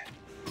head.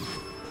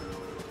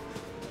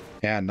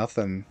 Yeah,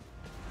 nothing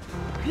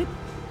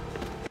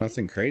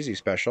crazy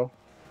special.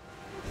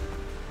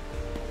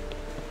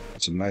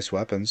 Some nice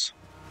weapons.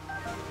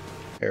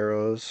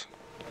 Arrows.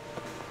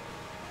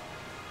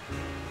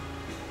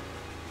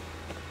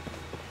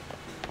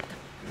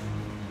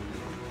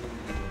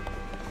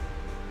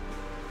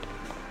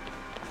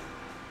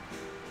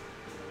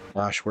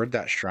 Gosh, where'd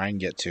that shrine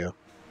get to?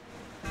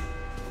 I'm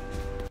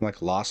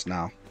like lost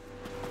now.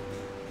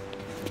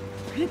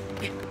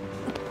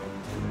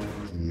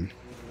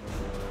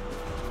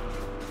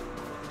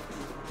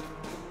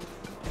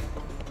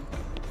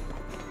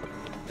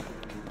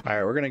 All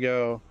right, we're gonna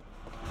go.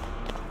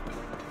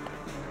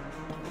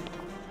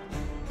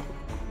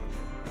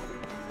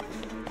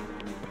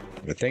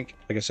 I think,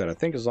 like I said, I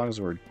think as long as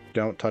we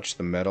don't touch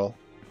the middle.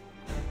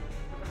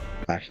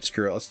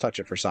 Screw it. Let's touch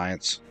it for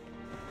science.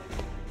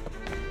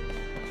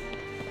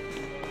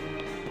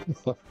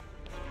 I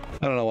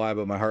don't know why,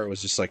 but my heart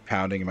was just like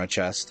pounding in my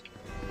chest.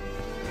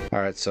 All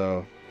right,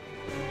 so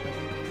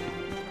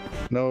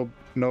no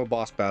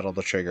boss battle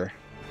to trigger.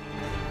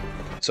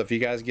 So if you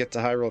guys get to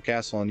Hyrule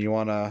Castle and you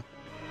want to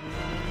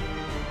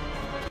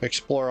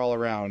explore all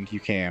around, you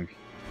can.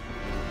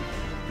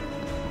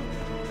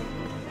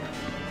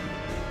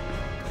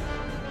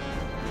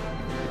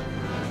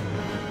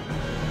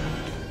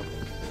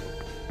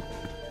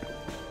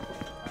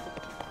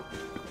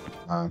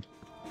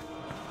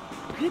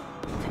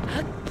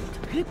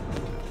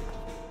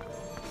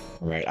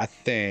 Right, I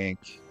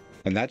think,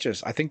 and I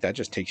think that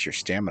just takes your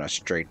stamina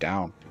straight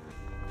down.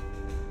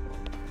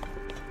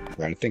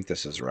 Right, I think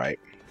this is right.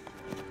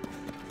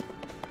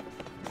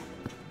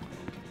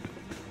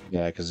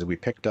 Yeah, because we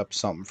picked up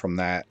something from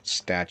that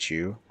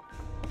statue.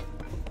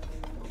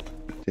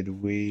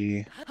 Did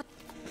we?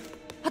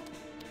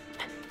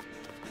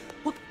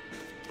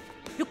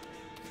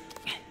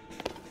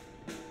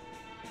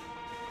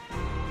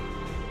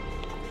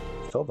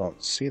 Still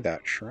don't see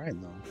that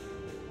shrine though.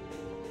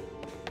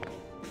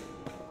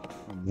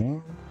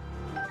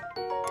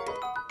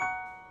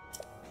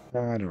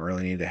 I don't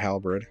really need a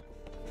halberd.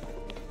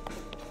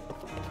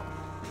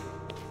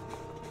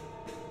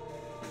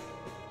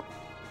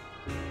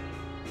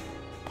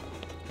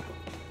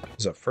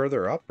 Is it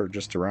further up or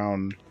just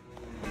around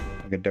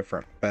like a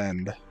different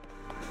bend?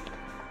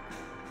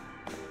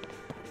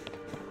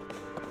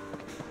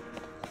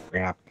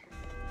 Crap.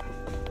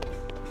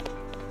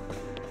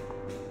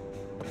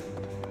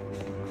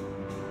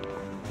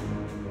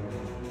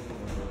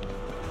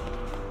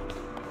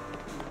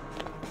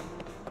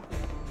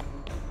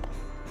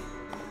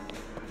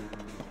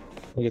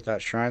 Look at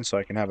that shrine so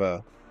I can have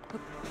a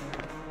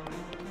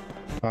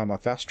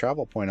fast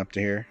travel point up to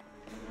here.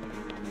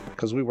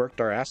 Because we worked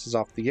our asses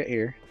off to get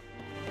here.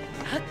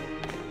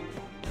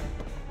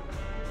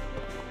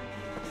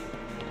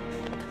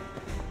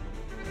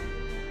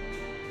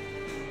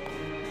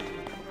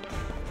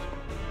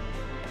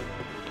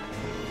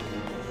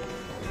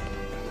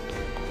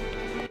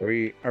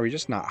 Are we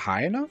just not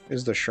high enough?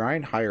 Is the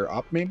shrine higher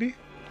up maybe?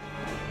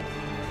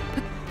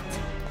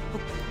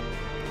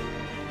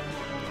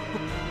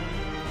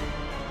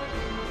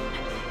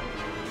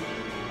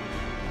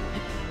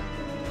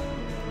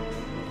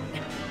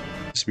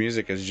 This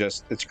music is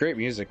just, it's great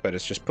music, but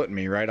it's just putting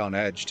me right on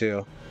edge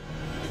too.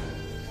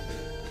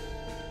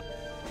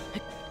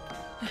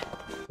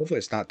 Hopefully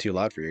it's not too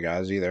loud for you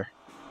guys either.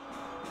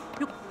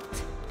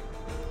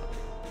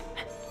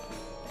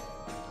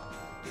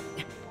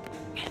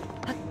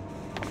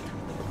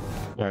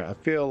 Alright, I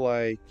feel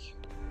like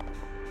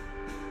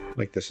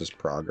this is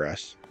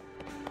progress.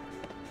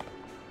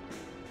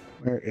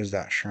 Where is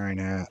that shrine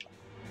at?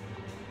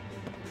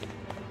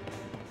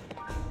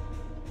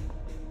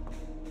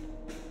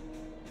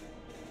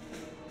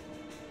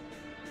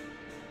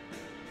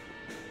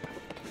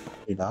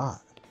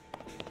 Not.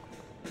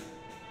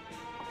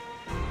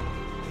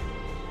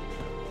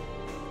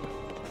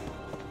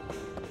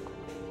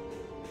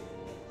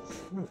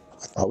 I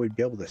thought we'd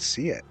be able to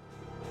see it.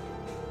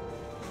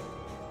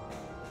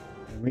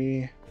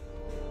 We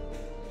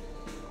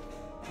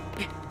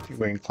think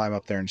we can climb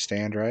up there and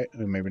stand, right?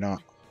 Or maybe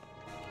not.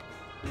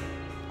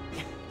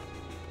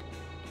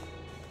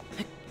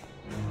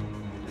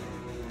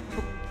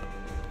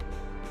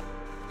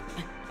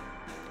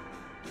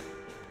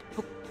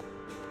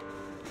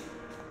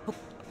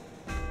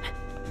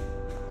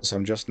 So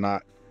I'm just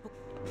not,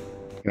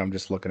 I'm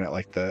just looking at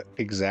like the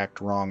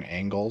exact wrong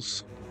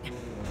angles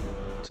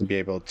to be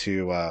able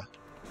to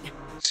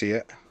see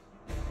it.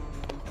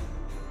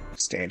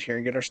 Stand here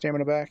and get our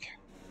stamina back.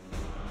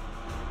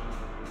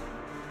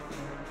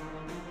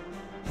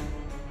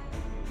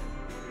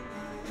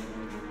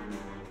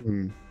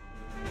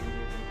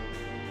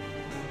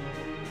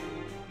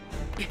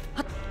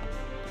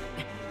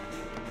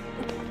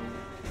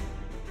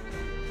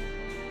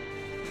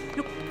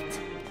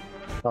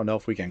 I don't know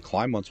if we can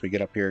climb once we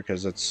get up here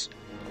because it's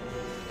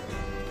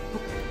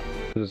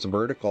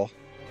vertical.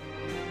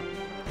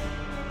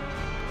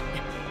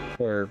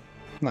 Or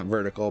not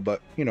vertical, but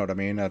you know what I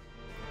mean.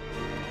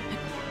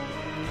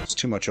 It's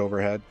too much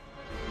overhead.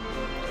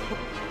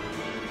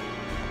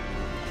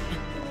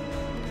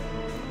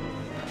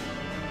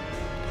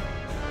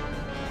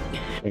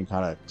 We can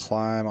kind of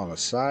climb on the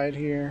side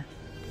here.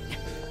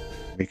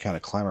 We kind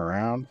of climb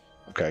around.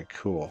 Okay,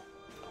 cool.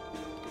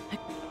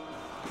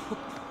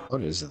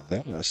 What is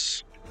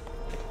this?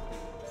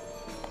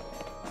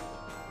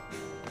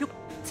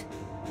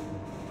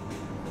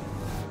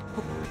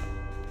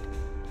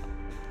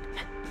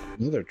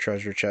 Another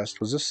treasure chest.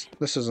 Was this?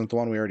 This isn't the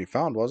one we already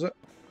found, was it?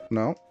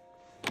 No.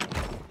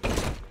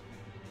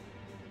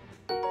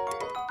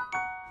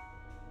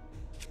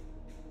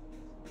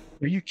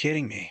 Are you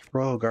kidding me?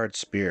 Royal Guard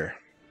Spear.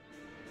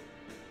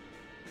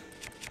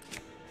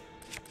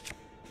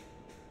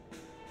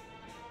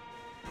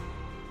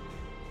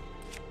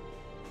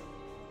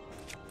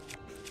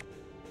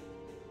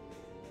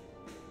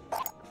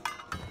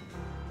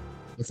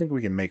 I think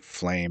we can make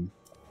flame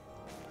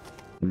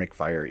and make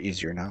fire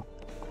easier now.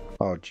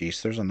 Oh,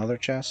 geez, there's another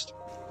chest.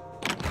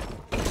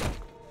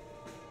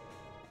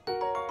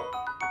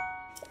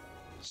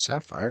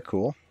 Sapphire,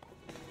 cool.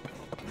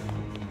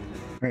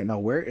 Right, now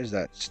where is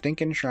that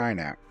stinking shrine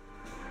at?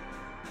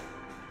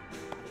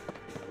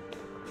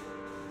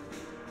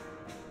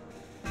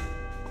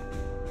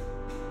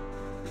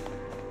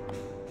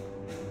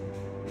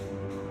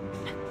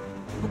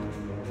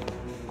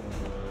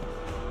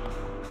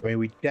 I mean,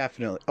 we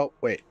definitely... Oh,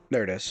 wait,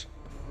 there it is.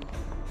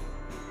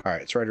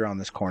 Alright, it's right around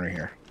this corner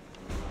here.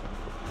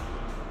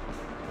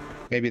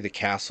 Maybe the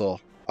castle...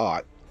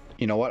 Oh,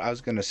 you know what I was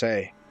going to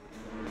say?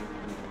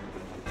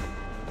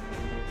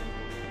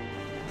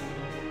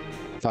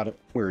 Thought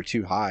we were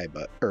too high,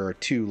 but... Or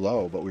too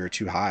low, but we were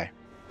too high.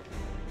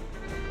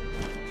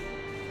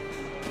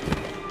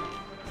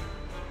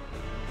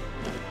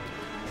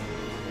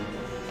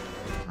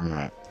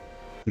 Alright.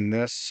 And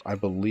this, I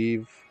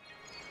believe,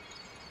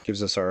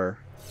 gives us our...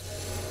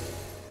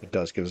 It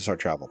does give us our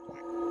travel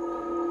point.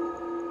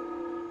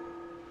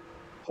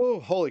 Oh,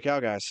 holy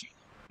cow, guys.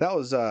 That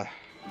was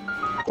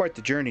quite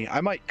the journey. I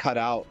might cut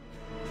out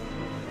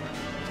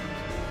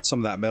some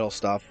of that middle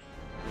stuff.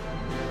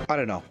 I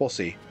don't know. We'll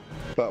see.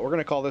 But we're going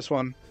to call this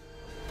one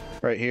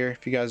right here.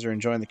 If you guys are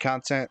enjoying the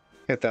content,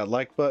 hit that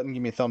like button.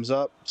 Give me a thumbs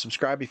up.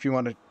 Subscribe if you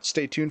want to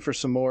stay tuned for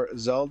some more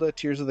Zelda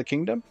Tears of the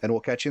Kingdom. And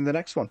we'll catch you in the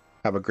next one.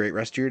 Have a great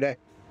rest of your day.